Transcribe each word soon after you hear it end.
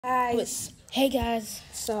Guys, Hey guys.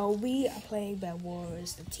 so we are playing Bed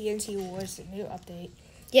Wars, the TNT Wars, the new update.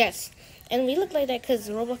 Yes, and we look like that because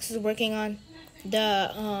Roblox is working on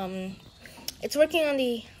the it's working on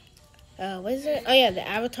the what is it? Oh yeah, the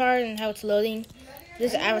avatar and how it's loading.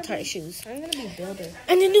 There's avatar issues. I'm gonna be builder.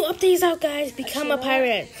 And the new update is out, guys. Become a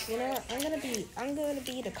pirate. You know what? I'm gonna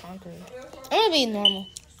be the conqueror. I'm gonna be normal.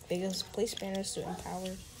 Biggest place banners to empower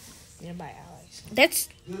nearby allies.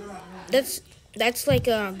 That's like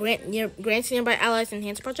grants nearby allies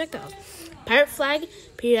enhance projectiles. Pirate flag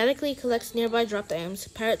periodically collects nearby dropped items.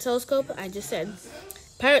 Pirate telescope, I just said.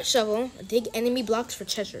 Pirate shovel, dig enemy blocks for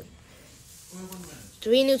treasure.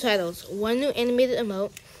 3 new titles. 1 new animated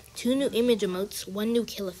emote. 2 new image emotes. 1 new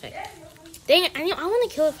kill effect. Dang it, I want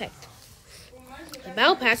a kill effect. The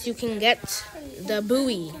battle pass, you can get the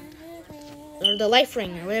buoy. Or the life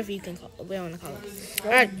ring, or whatever you want to call it.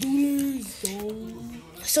 Alright.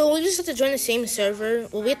 So we just have to join the same server.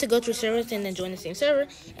 Well, we have to go through servers and then join the same server.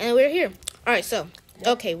 And we're here. Alright, so.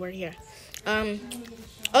 Okay, we're here. Oh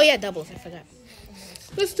yeah, doubles. I forgot.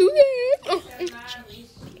 Let's do it. Oh.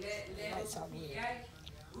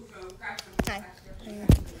 Hi.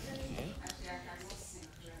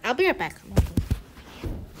 I'll be right back.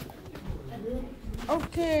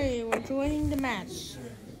 Okay, we're joining the match.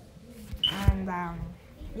 And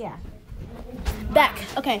yeah. Back.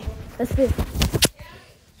 Okay, let's do it.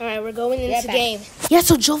 Alright, we're going into the game. Yeah,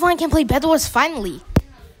 so Jovan can play Bed Wars finally.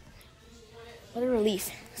 What a relief.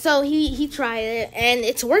 So he tried it, and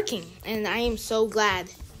it's working. And I am so glad.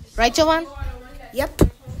 Right, Jovan? Yep.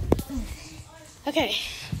 Okay.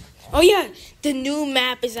 Oh, yeah. The new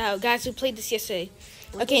map is out. Guys, we played this yesterday.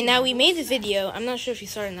 Okay, now we made the video. I'm not sure if you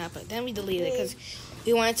saw it or not, but then we deleted it because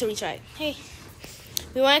we wanted to retry it. Hey.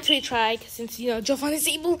 We wanted to retry because since, Jovan is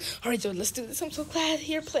able. All right, Joe, let's do this. I'm so glad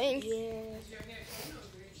you're playing. Yeah.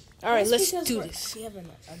 All right, let's do this. We have a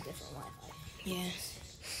different Wi-Fi. Yeah.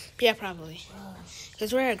 Yeah, probably.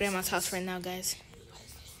 Because we're at Grandma's house right now, guys.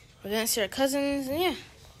 We're going to see our cousins, and yeah.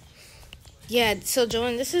 Yeah, so,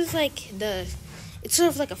 Joanne, this is like it's sort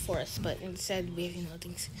of like a forest, but instead we have,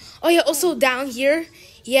 things. Oh, yeah, also down here,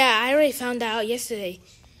 yeah, I already found out yesterday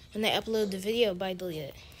when I uploaded the video, but I deleted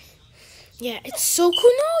it. Yeah, it's so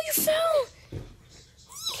cool. No, you fell.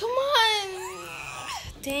 Come on.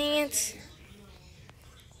 Dang it.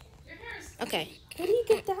 Okay. How do you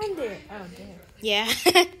get down there? Oh, there. Yeah.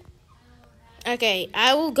 Okay,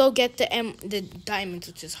 I will go get the diamonds,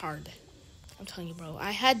 which is hard. I'm telling you, bro. I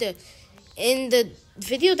had to, in the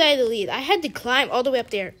video that I deleted, I had to climb all the way up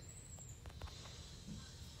there.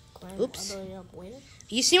 Oops. All the way up where?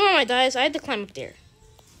 You see where my die is? I had to climb up there.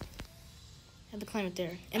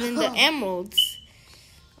 And then the emeralds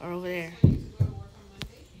are over there.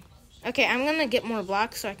 Okay, I'm gonna get more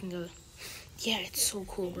blocks so I can go. Yeah, it's so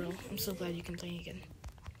cool, bro. I'm so glad you can play again.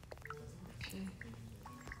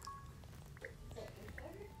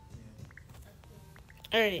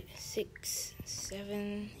 Alright, 6,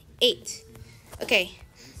 7, 8. Okay,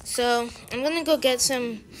 so I'm gonna go get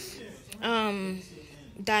some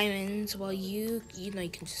diamonds while you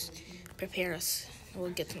can just prepare us.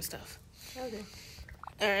 We'll get some stuff. Okay.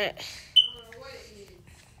 Alright.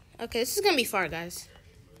 Okay, this is gonna be far, guys.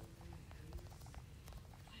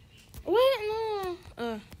 What?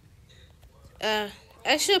 No.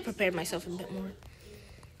 I should have prepared myself a bit more.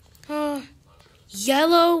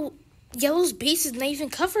 Yellow's base is not even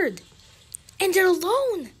covered. And they're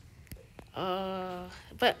alone.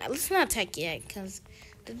 But let's not attack yet, because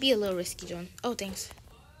that'd be a little risky, John. Oh, thanks.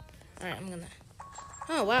 Alright, I'm gonna.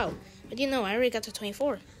 Oh, wow. But I already got to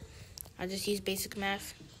 24. I'll just use basic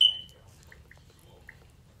math.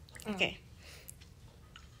 Okay.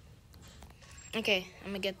 Okay,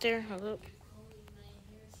 I'm gonna get there. Hold up.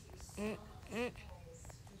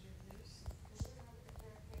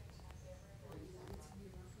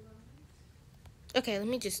 Okay, let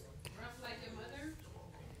me just.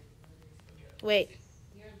 Wait.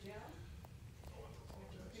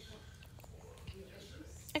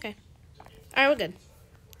 Okay. Alright, we're good.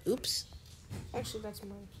 Oops. Actually, that's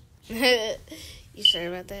mine. You sure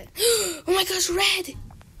about that? Oh my gosh, red!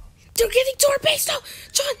 They're getting to our base now!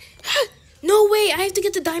 John! No way! I have to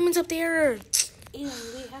get the diamonds up there! Yeah,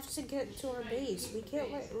 we have to get to our base. We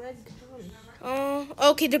can't let red come. Oh,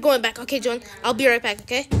 okay, they're going back. Okay, John, I'll be right back,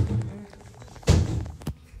 okay?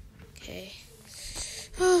 Okay.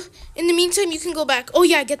 In the meantime, you can go back. Oh,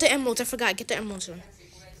 yeah, get the emeralds. I forgot. Get the emeralds, John.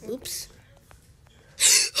 Oops.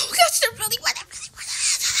 Oh, gosh, they're really wet.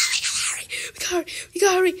 We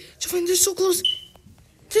gotta hurry. Jovan, they're so close.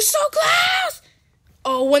 They're so close!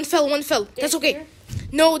 Oh, one fell. That's okay. Here?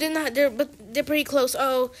 No, they're not. They're pretty close.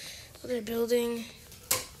 Oh, they're building.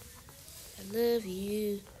 I love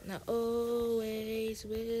you. Not always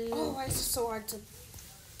will. Oh, it's so hard to.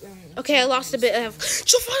 Okay, I lost a bit of.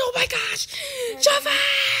 Jovan, oh my gosh!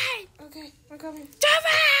 Jovan! Okay, I'm coming.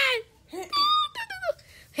 Jovan!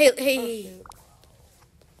 Hey.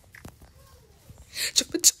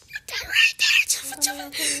 Jovan, right there! Jovan. Come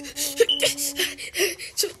on!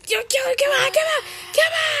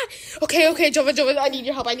 Okay, Jovan, I need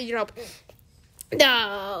your help. No,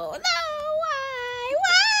 why?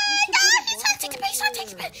 No, he's trying to take the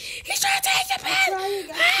pen. He's trying to take the pen.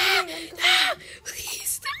 No, please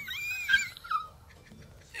stop.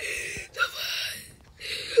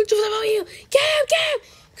 Jovan, how are you? Get him.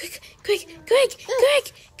 Quick.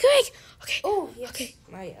 Okay. Oh, yes. Okay.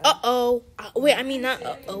 My, Uh-oh. Wait, I mean not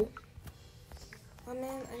uh-oh. Oh,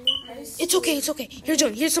 man, I need my... It's okay. Here,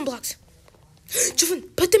 Jovan, here's some blocks. Jovan,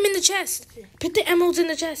 put them in the chest. Put the emeralds in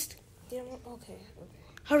the chest. Yeah, okay.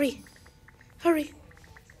 Hurry.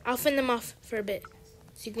 I'll fend them off for a bit.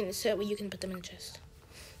 So you can put them in the chest.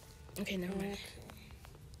 Okay, never mind.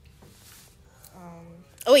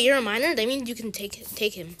 Oh wait, you're a miner? That means you can take him.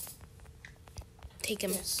 Take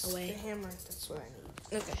him away. The hammer, that's what I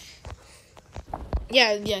need. Okay.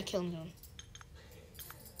 Yeah, kill him, John.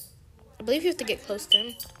 I believe you have to get close to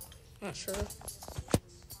him. Not sure.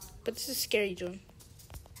 But this is scary, John.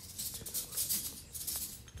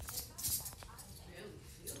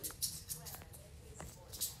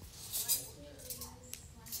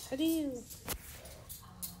 How do you...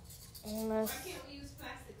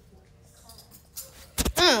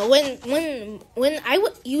 When I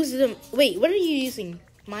would use them. Wait, what are you using?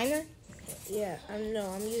 Miner? Yeah, I'm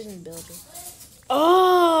using builder.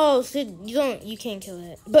 Oh, so you can't kill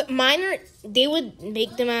it. But miner, they would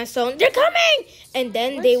make them out of stone. They're coming, and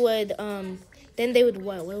then they would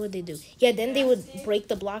what? What would they do? Yeah, then they would break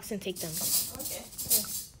the blocks and take them.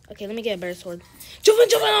 Okay, let me get a better sword. Jovan!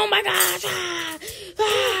 Oh my gosh!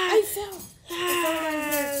 I fell.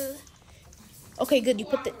 Okay, good. You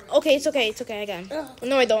put the. Okay, it's okay. I got him.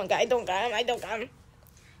 No, I don't got him.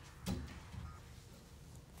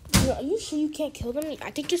 Are you sure you can't kill them?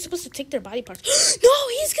 I think you're supposed to take their body parts. No,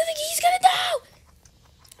 he's gonna die.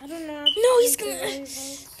 I don't know. No, he's gonna.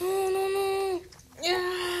 No.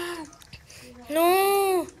 Yeah.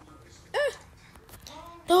 No.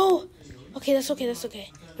 No. Okay, that's okay.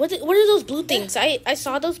 What are those blue things? I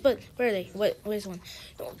saw those, but where are they? Where's one?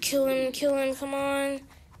 No, kill him. Come on.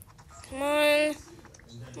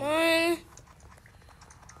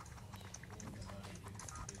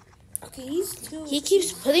 Okay, he's too... He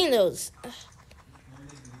keeps putting those.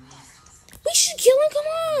 We should kill him. Come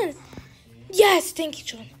on. Yes, thank you,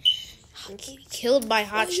 John. Killed by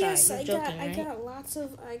hotshot. Yes, You're joking, right? I got lots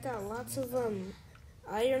of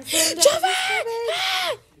iron from Jovan!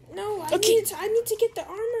 No, I Okay. need to get the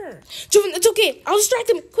armor. Jovan, it's okay. I'll distract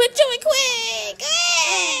him. Quick, Jovan, quick!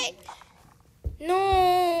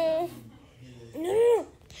 No.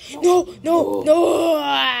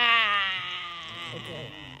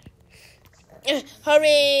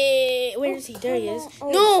 Hurry! Where is he? There he is.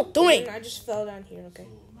 Oh, no, don't wait. I just fell down here. Okay.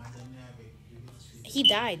 He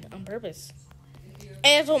died on purpose.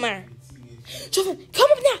 And it don't matter. Jovan,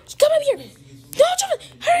 come up now. Come up here. No, Jovan,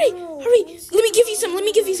 hurry. Let me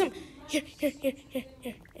give you some. Here.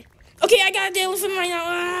 Okay, I got the elephant right now.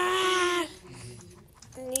 I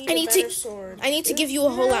need a better sword. I need to give you a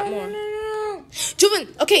whole lot more. No. Jovan,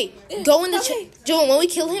 okay, go in the chest. Jovan, when we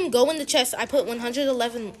kill him, go in the chest. I put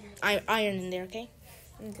 111 iron in there, okay?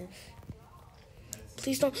 Okay.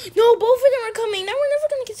 Please don't. No, both of them are coming. Now we're never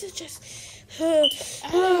gonna get to the chest.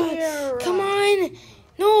 Come on.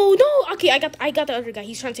 No. Okay, I got the other guy.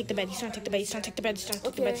 He's trying to take the bed. Kill him. Hurry. Jovan,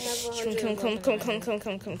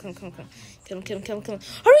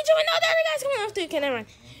 no, the other guy's coming after you. Okay, never mind.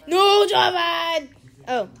 No, Jovan.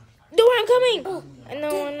 Oh. No, I'm coming.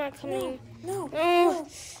 No, I'm not coming. No.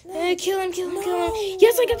 Kill him.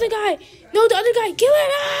 Yes, I got the guy. No, the other guy. Kill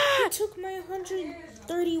him. He took my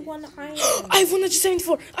 131 iron. I have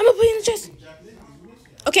 174. I'm gonna put it in the chest.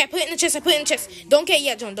 Okay, I put it in the chest. Don't get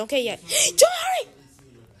yet, John. John, hurry.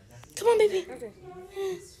 Come on, baby. Okay.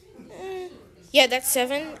 Yeah, that's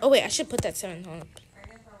 7. Oh, wait, I should put that 7 on.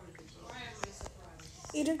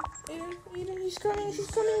 Eden, he's coming.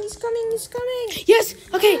 Yes,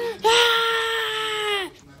 okay.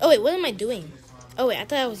 Oh, wait, what am I doing? Oh, wait, I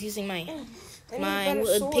thought I was using my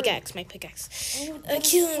pickaxe.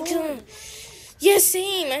 Kill him. Yes,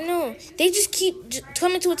 same, I know. They just keep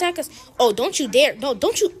coming to attack us. Oh, don't you dare. No,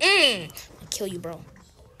 don't you. I'll kill you, bro.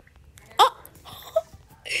 Oh,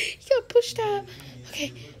 he got pushed out.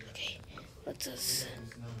 Okay. Let's just...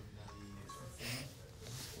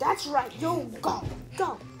 That's right. Yo, go. Get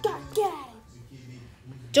at it.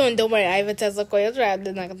 Joan, don't worry. I have a Tesla coil trap.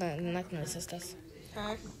 They're not gonna assist us.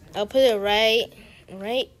 Huh? I'll put it right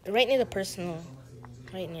near the personal.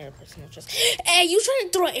 Right near the personal chest. Hey, you trying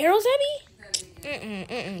to throw arrows at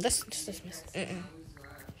me? That's just dismiss.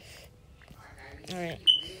 Alright.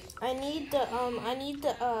 I need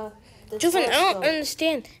the Jovan, I don't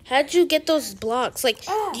understand. How'd you get those blocks? Like,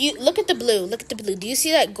 do you look at the blue? Look at the blue. Do you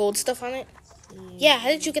see that gold stuff on it? Yeah. How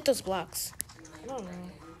did you get those blocks? I don't know.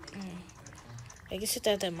 I guess it's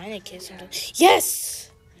that minor kid something.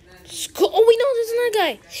 Yes. Oh wait, no, there's another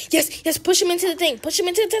guy. Yes. Push him into the thing. Push him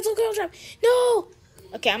into the Tesla coil trap. No.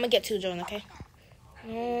 Okay, I'm gonna get to Joan. Okay.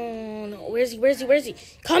 No. Where's he?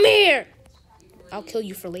 Come here. I'll kill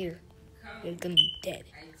you for later. You're gonna be dead.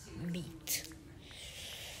 Meat.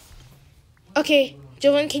 Okay,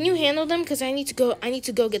 Jovan, can you handle them? Because I need to go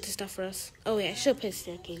get the stuff for us. Oh, wait, I should put a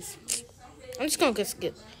staircase. I'm just going to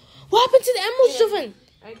skip. What happened to the emeralds, Jovan?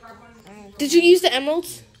 Did you use the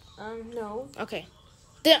emeralds? No. Okay.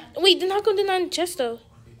 Wait, they're not going in the chest, though.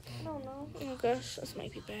 I don't know. Oh, gosh, this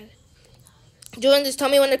might be bad. Jovan, just tell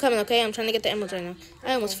me when they're coming, okay? I'm trying to get the emeralds right now.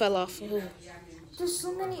 I almost fell off. Ooh. There's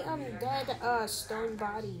so many dead stone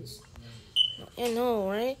bodies. I know,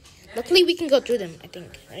 right? Luckily, we can go through them, I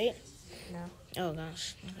think, right? No. Oh,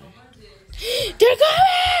 gosh. Okay. They're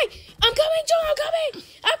coming! I'm coming, Joan!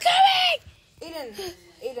 I'm coming!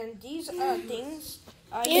 Aiden, these things,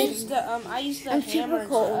 I use the hammer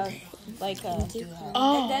to,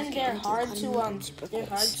 and then they're hard to, I'm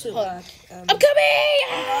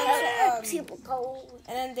coming! super cold.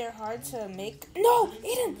 And then they're hard to make. No,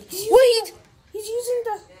 Aiden! Wait! He's using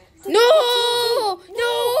the No!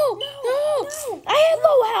 I had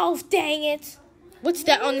low health, dang it. What's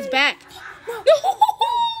that on his back? No!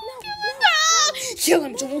 Kill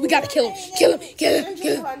him, Joel. We gotta kill him. Kill him.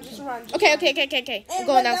 Just run. Okay. I'm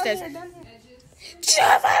going downstairs.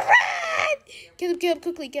 Jump and run! Kill him,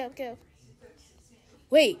 quickly. Kill him.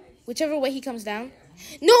 Wait, whichever way he comes down.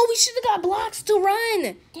 No, we should have got blocks to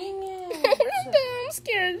run. Dang it. I'm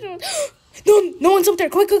scared, Joel. No one's up there.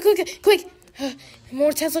 Quick.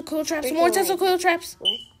 More Tesla coil traps. Wait.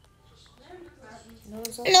 No,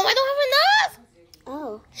 I don't have enough.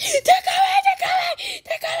 Oh. They're coming.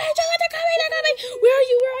 Where are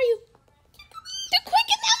you? They're quick.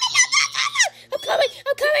 I'm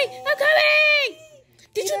coming.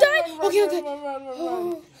 Did you die? Okay.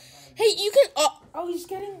 Run. Hey, you can. Oh, he's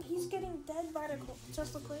getting dead by the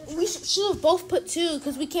Tesla coil. We should have both put 2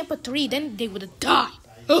 because we can't put 3. Then they would have died.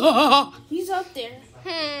 He's up there.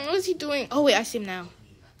 What is he doing? Oh wait, I see him now.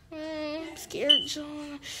 I'm scared,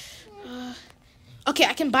 John. Okay,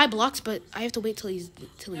 I can buy blocks, but I have to wait till he leaves.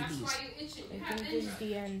 I think this is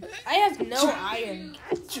the end. I have no iron.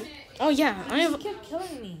 Oh yeah, He kept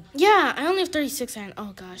killing me. Yeah, I only have 36 iron.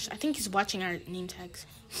 Oh gosh, I think he's watching our name tags.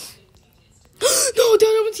 No, the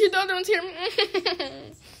other one's here.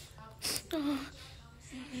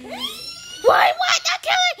 What? Not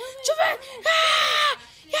killing! Javan!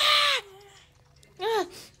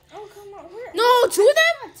 Oh, come on. No, 2 of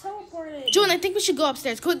them? Teleported. Joan, I think we should go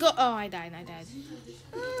upstairs. Quick, go. Oh, I died.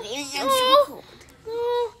 No.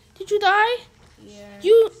 Did you die? Yeah.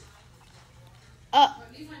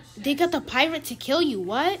 They got the pirate to kill you.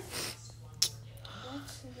 What?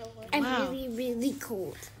 I'm Wow. really, really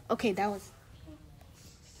cold. Okay, that was.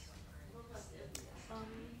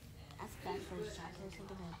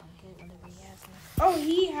 Oh,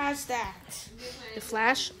 he has that. The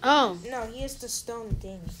flash? Oh. No, he has the stone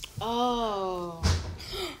thing. Oh.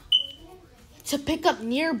 To pick up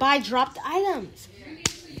nearby dropped items.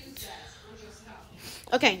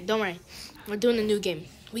 Okay, don't worry. We're doing a new game.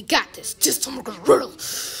 We got this. Just some riddle.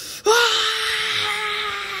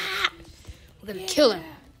 We're gonna kill him.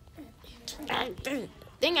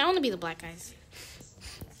 Dang, I want to be the black guys.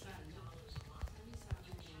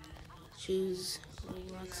 Choose.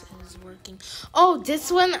 Roblox is working. Oh,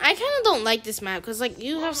 this one, I kind of don't like this map because, like,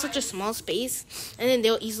 you have such a small space, and then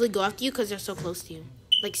they'll easily go after you because they're so close to you.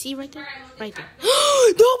 Like, see right there? Right there.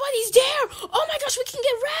 Nobody's there! Oh my gosh, we can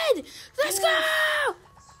get red! Let's go!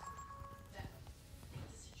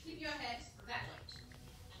 Keep your head that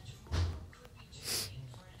way.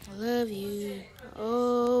 I love you.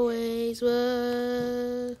 Always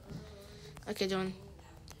will. Okay, John.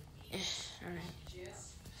 Alright.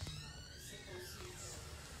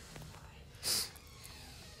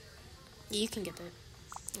 You can get that.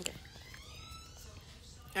 Okay.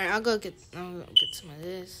 Alright, I'll go get some of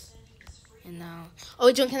this. And now.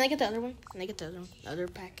 Oh, John, can I get the other one? Can I get the other one? The other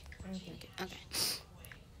pack? Okay.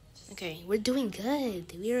 Okay, we're doing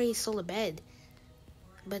good. We already sold a bed.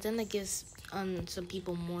 But then that gives some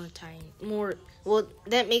people more time. Well,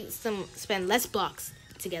 that makes them spend less blocks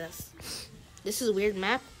to get us. This is a weird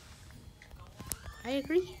map. I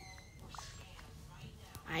agree.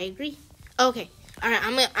 Okay. All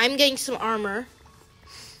right. I'm getting some armor.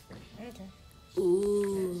 Okay.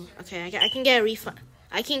 Ooh. Okay. I can get a refund.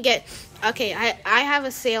 Okay. I have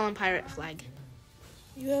a sale on pirate flag.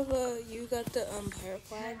 You got the pirate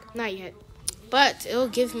flag? Not yet, but it'll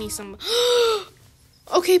give me some.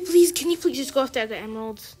 Okay, please. Can you please just go after the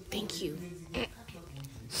emeralds? Thank you.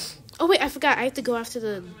 Oh wait, I forgot. I have to go after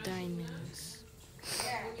the diamonds.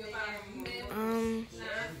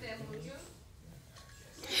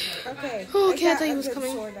 Okay. Oh, okay. I thought he was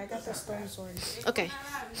coming. Sword. I got the stone sword. Okay.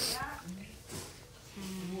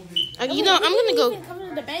 You know, I'm gonna go. I haven't come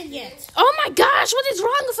to the bed yet. Oh my gosh! What is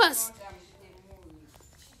wrong with us?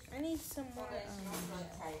 I need some more.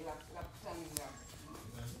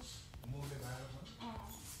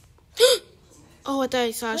 Oh, I thought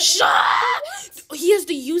I saw. Shut! He has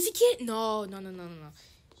the Uzi kit? No.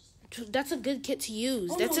 That's a good kit to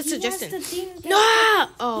use. That's a suggestion. No!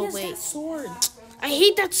 Oh, wait. That sword. I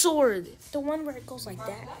hate that sword. The one where it goes like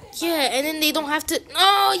that. Yeah, and then they don't have to.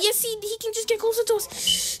 Oh, yes, he can just get closer to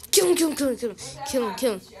us. Kill him.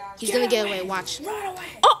 He's gonna get away. Watch. Run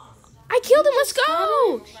away. Oh, I killed him. Let's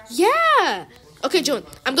go. Yeah. Okay, Joan.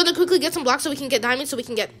 I'm gonna quickly get some blocks so we can get diamonds, so we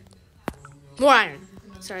can get more iron.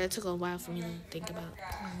 Sorry, that took a while for me to think about.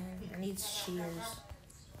 I need shears.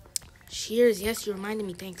 Shears, yes, you reminded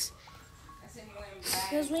me. Thanks.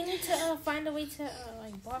 Because we need to find a way to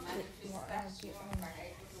block it.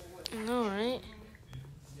 I know, right?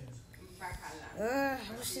 I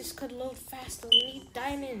wish this could load faster. We need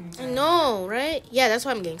diamonds. I know, right? Yeah, that's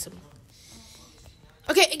why I'm getting some.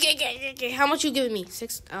 Okay. How much you giving me?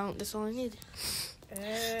 6. That's all I need. I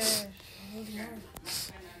need more.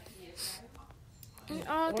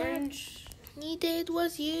 All Orange. that needed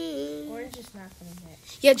was you. Orange is not gonna hit.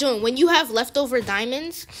 Yeah, Joan, when you have leftover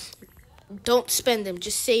diamonds, don't spend them.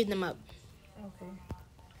 Just save them up. Okay.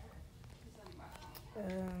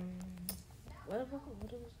 What was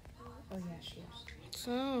oh yeah, shears.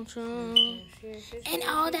 So, and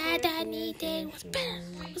all that I needed was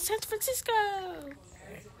San Francisco.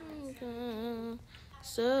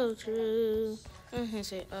 So true.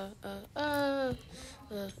 Say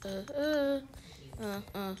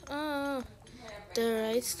the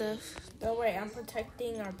right stuff. Don't worry, I'm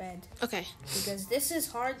protecting our bed. Okay. Because this is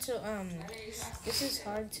hard to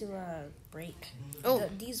break. Oh.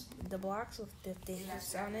 The blocks with the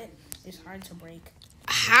things on it is hard to break.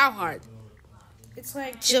 How hard? It's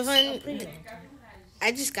like Jovan,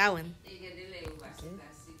 I just got one.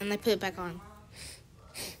 And I put it back on.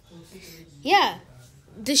 Yeah.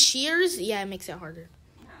 The shears, yeah, it makes it harder.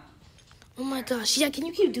 Oh my gosh. Yeah, can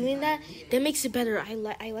you keep doing that? That makes it better. I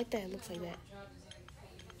like that it looks like that.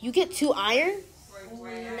 You get 2 iron?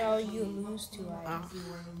 No, you lose 2 iron.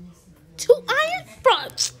 2 iron? Bro.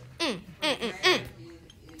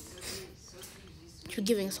 You're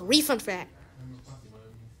giving us a refund for that.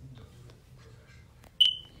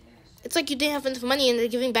 It's like you didn't have enough money and they're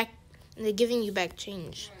giving you back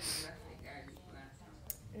change.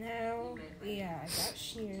 Now, yeah, I got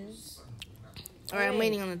shears. Alright, I'm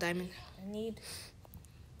waiting on a diamond. I need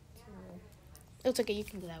It's okay, you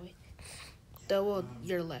can go that way.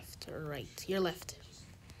 Your left or right. Your left.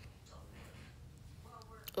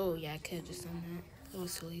 Oh yeah, I could have just done that. It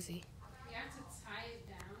was so easy. You have to tie it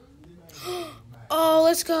down. Oh,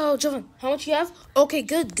 let's go, Jovan. How much you have? Okay,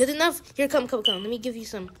 good enough. Here, come. Let me give you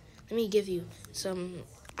some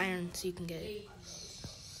iron so you can get it.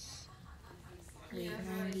 Wait,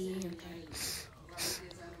 90. Okay.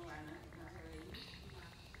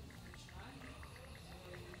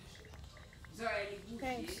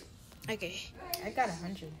 Thanks. Okay. I got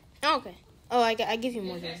 100. Oh, okay. Oh, I give you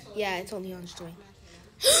more than. Yeah, it's only on join.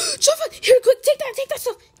 Jovan, here, quick, take that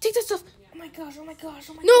stuff. Oh my gosh. No,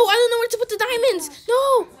 I don't know where to put the diamonds.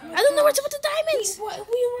 No, I don't know where to put the diamonds. We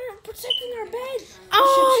weren't protecting our bed.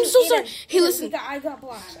 Oh, I'm so sorry. Hey, listen. I got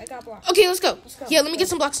blocks. Okay, let's go. Yeah, let me get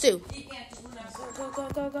some blocks too.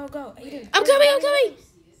 Go. Aiden, I'm coming.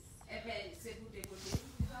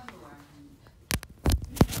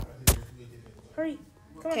 Hurry.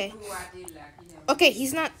 Come Okay. Okay,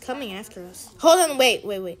 he's not coming after us. Hold on, wait.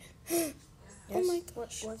 Yes. Oh my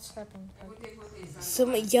gosh. What's happened?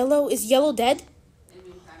 Some yellow. Is yellow dead?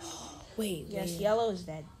 Wait. Yes, yellow is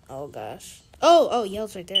dead. Oh gosh. Oh,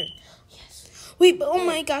 yellow's right there. Yes. Wait, but oh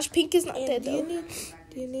my gosh, pink is not dead though.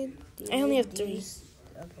 Do you need? I only have 3.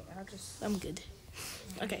 Okay, I'm good.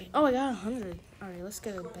 Okay. Oh, I got 100. All right, let's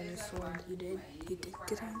get a better sword. You did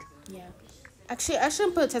get 100. Yeah. Actually, I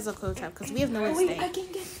shouldn't put a Tesla clothes trap because we have nowhere to stay. I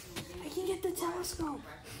can get the telescope.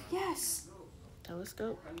 Yes.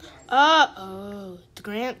 Telescope. Oh, the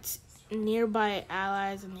Grant nearby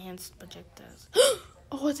allies enhanced projectiles.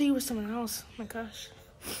 Oh, I thought you were someone else. Oh my gosh.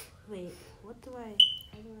 Wait, what do I?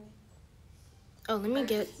 How do I? Oh, let me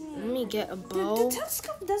get a bow. The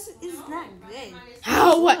telescope is not good.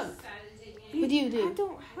 How? What? Look. What do you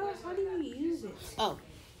do? How do you use it? Oh,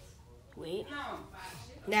 wait.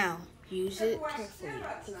 Now use it carefully.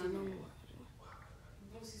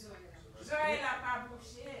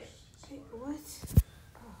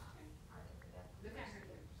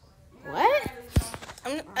 What?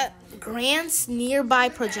 What? Grants nearby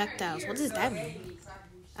projectiles. What does that mean?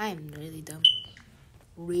 I am really dumb.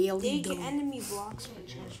 Really Dig dumb. enemy blocks for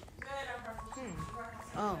treasure.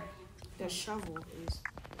 Oh. The shovel is.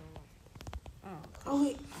 Oh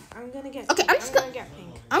wait, I'm gonna get. Okay, pink. I'm gonna get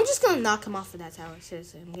pink. I'm just gonna knock him off of that tower.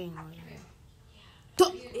 Seriously, I'm getting annoyed.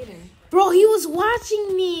 Aiden, Bro, he was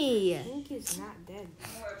watching me. Pink is not dead.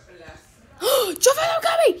 Jovan, I'm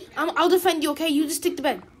coming. I'll defend you. Okay, you just stick to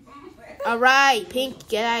bed. All right, Pink,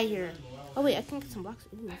 get out of here. Oh wait, I can get some blocks.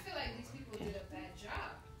 Ooh. I feel like these people did a bad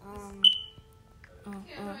job.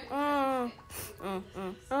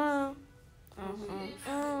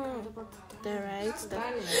 The right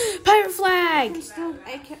stuff. Pirate flag.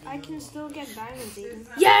 I can still get diamonds, Aiden.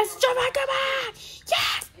 Yes, Jovan, come on.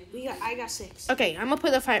 Yes. I got 6. Okay, I'm gonna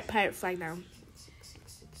put the pirate flag down. 6.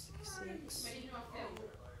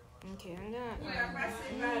 Okay, I'm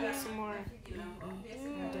gonna get some more.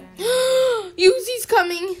 Yuzi's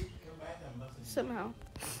coming. Somehow.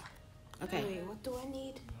 Okay. Wait, what do I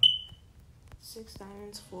need? 6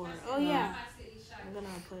 diamonds for. Oh yeah. I'm gonna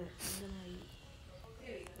put it.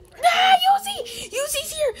 Ah, Yuzi!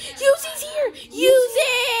 Yuzi's here! Yuzi's here! Yuzi!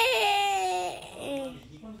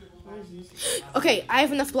 Okay, I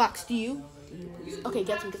have enough blocks. Do you? Okay,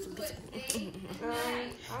 get some.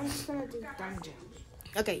 I'm just gonna do dungeon.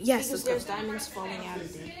 Okay, yes, Because there's diamonds falling out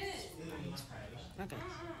of there. Okay.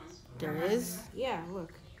 There is? Yeah,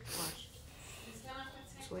 look. Watch.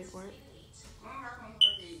 Just wait for it.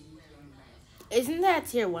 Isn't that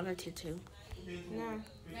tier 1 or tier 2? No.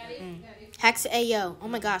 Hex Ayo. Oh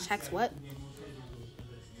my gosh, Hex what?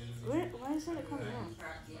 Why isn't it coming out?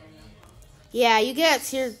 Yeah, you get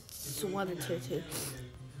tier 1 or tier 2.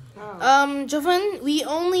 Oh. Jovan, we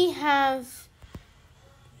only have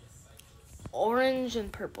orange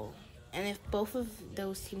and purple. And if both of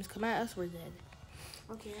those teams come at us, we're dead.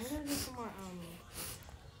 Okay, I'm gonna do some more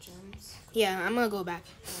gems. Yeah, I'm gonna go back.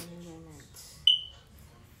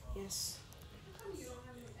 Yes.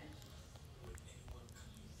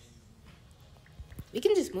 We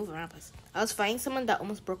can just move around us. I was fighting someone that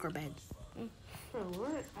almost broke our bed. Bro,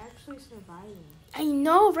 we're actually surviving. I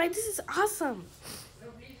know, right? This is awesome.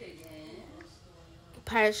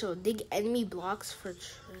 Pirate show. Dig enemy blocks for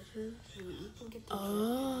treasure.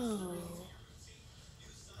 Oh.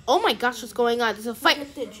 Oh my gosh, what's going on? There's a fight.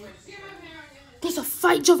 There's a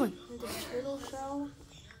fight, Jovan. The turtle shell.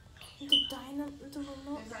 The dynamite. The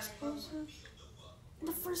remote explosive.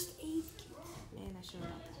 The first aid kit. Man, I should have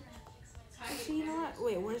got that. Actually, you know what?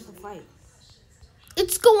 Wait, where's the fight?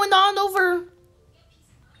 It's going on over.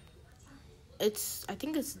 I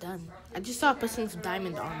think it's done. I just saw a person's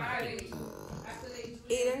diamond armor, I think.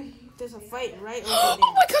 Aiden, there's a fight right over there.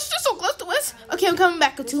 Oh my gosh, they're so close to us. Okay, I'm coming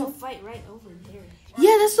back. There's a fight right over there.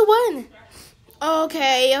 Yeah, that's the one.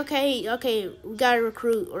 Okay. We gotta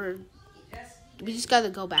recruit, or we just gotta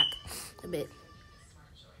go back a bit.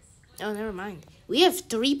 Oh, never mind. We have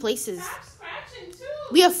 3 places.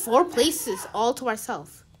 We have 4 places all to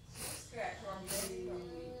ourselves.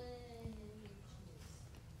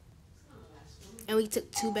 And we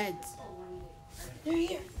took 2 beds. They're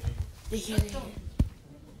here. They're here.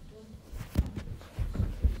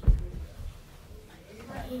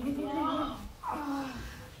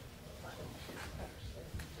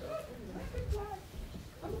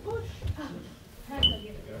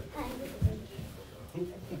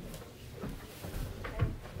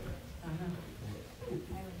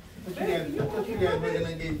 I thought you guys were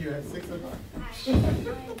gonna get here at 6 o'clock.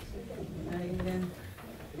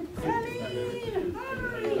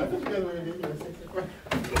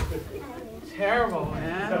 Terrible,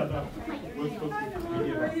 man.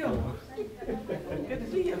 Good to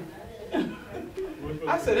see you. I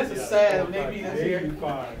said that's a sad maybe that's here.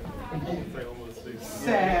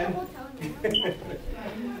 Sad.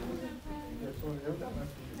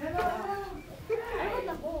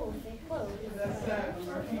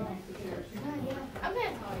 I'm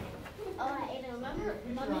gonna tell you. Oh, Aiden, remember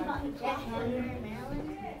Mommy bought me Jack Hammer in Maryland?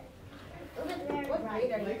 It was very bright.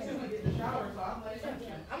 I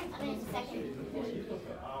mean, second.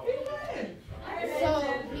 So,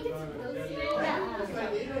 we get to go see that.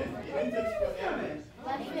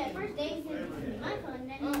 But at first, Dave said my phone, and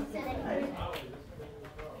then he said that he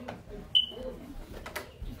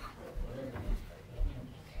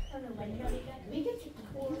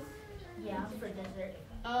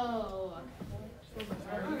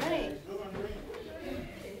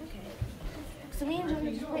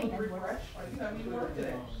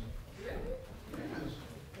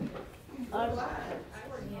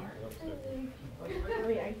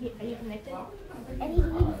Wait, are you connected? And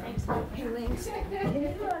he links.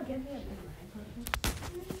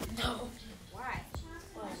 No. Why?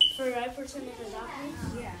 For the right person to adopt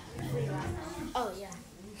me? Yeah. Oh, yeah.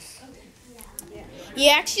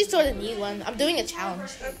 Yeah, actually sort of need one. I'm doing a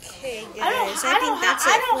challenge. Okay, guys. I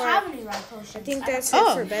don't have any right potions. I think that's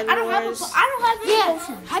Oh, it for Bed I don't have Wars. any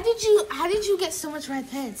potions. How did you get so much ride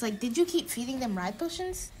pets? Like, did you keep feeding them ride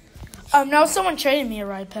potions? No, someone traded me a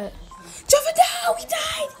ride pet. Jovadal, we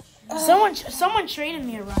died. Someone traded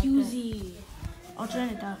me a ride pet. I'll train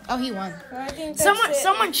it down. Oh, he won. I think that's it.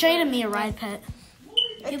 Someone traded me a ride pet.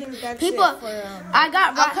 I think that's People, it for I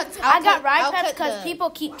got I'll ride cut pets because the-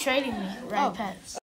 people keep trading me ride pets.